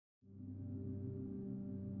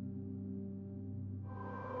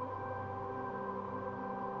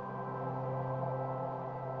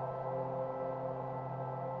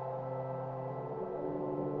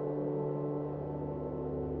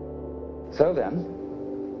So then,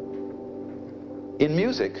 in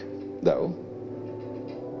music, though,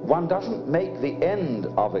 one doesn't make the end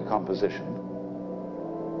of a composition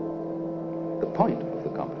the point of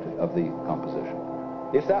the composition.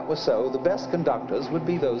 If that was so, the best conductors would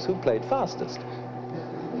be those who played fastest.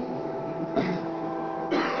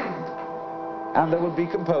 And there would be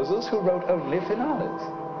composers who wrote only finales.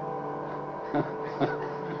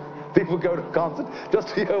 People go to a concert just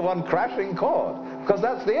to hear one crashing chord, because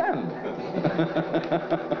that's the end.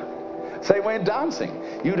 Same way in dancing.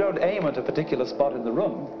 You don't aim at a particular spot in the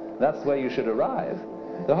room. That's where you should arrive.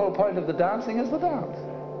 The whole point of the dancing is the dance.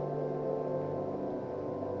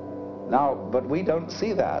 Now, but we don't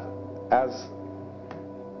see that as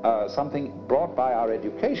something brought by our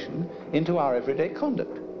education into our everyday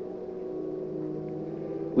conduct.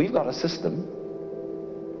 We've got a system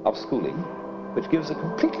of schooling which gives a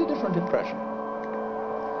completely different impression.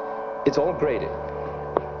 It's all graded.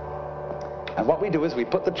 And what we do is we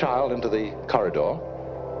put the child into the corridor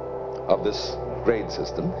of this grade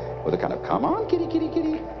system with a kind of, come on, kitty, kitty,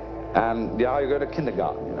 kitty. And yeah, you go to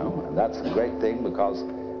kindergarten, you know. And that's a great thing, because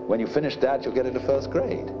when you finish that, you'll get into first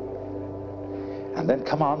grade. And then,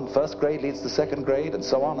 come on, first grade leads to second grade, and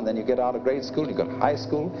so on. And then you get out of grade school, you go to high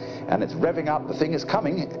school, and it's revving up, the thing is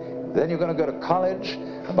coming. Then you're going to go to college,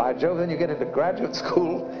 and by Jove, then you get into graduate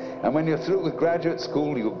school. And when you're through with graduate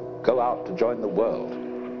school, you go out to join the world.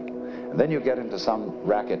 And then you get into some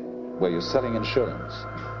racket where you're selling insurance.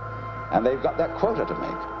 And they've got that quota to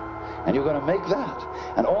make. And you're going to make that.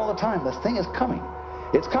 And all the time, this thing is coming.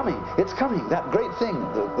 It's coming, it's coming, that great thing,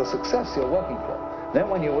 the success you're working for. Then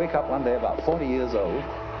when you wake up one day about 40 years old,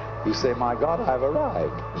 you say, my God, I've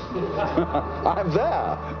arrived. I'm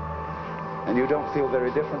there. And you don't feel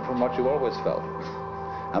very different from what you always felt.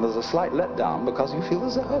 And there's a slight letdown because you feel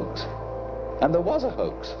there's a hoax. And there was a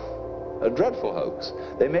hoax, a dreadful hoax.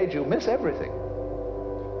 They made you miss everything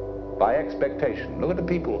by expectation. Look at the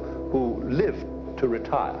people who live to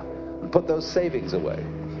retire and put those savings away.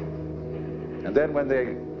 And then when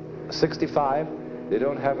they're 65, they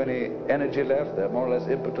don't have any energy left, they're more or less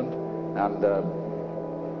impotent, and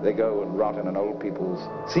they go and rot in an old people's,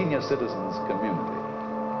 senior citizens community.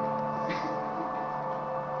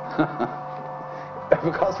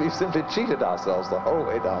 Because we've simply cheated ourselves the whole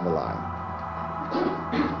way down the line.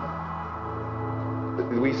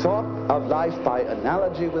 We thought of life by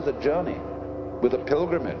analogy with a journey, with a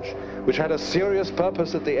pilgrimage, which had a serious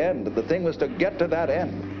purpose at the end, and the thing was to get to that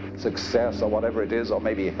end. Success or whatever it is, or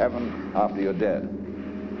maybe heaven after you're dead.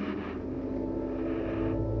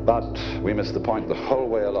 But we missed the point the whole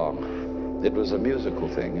way along. It was a musical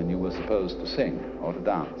thing, and you were supposed to sing or to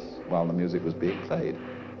dance while the music was being played.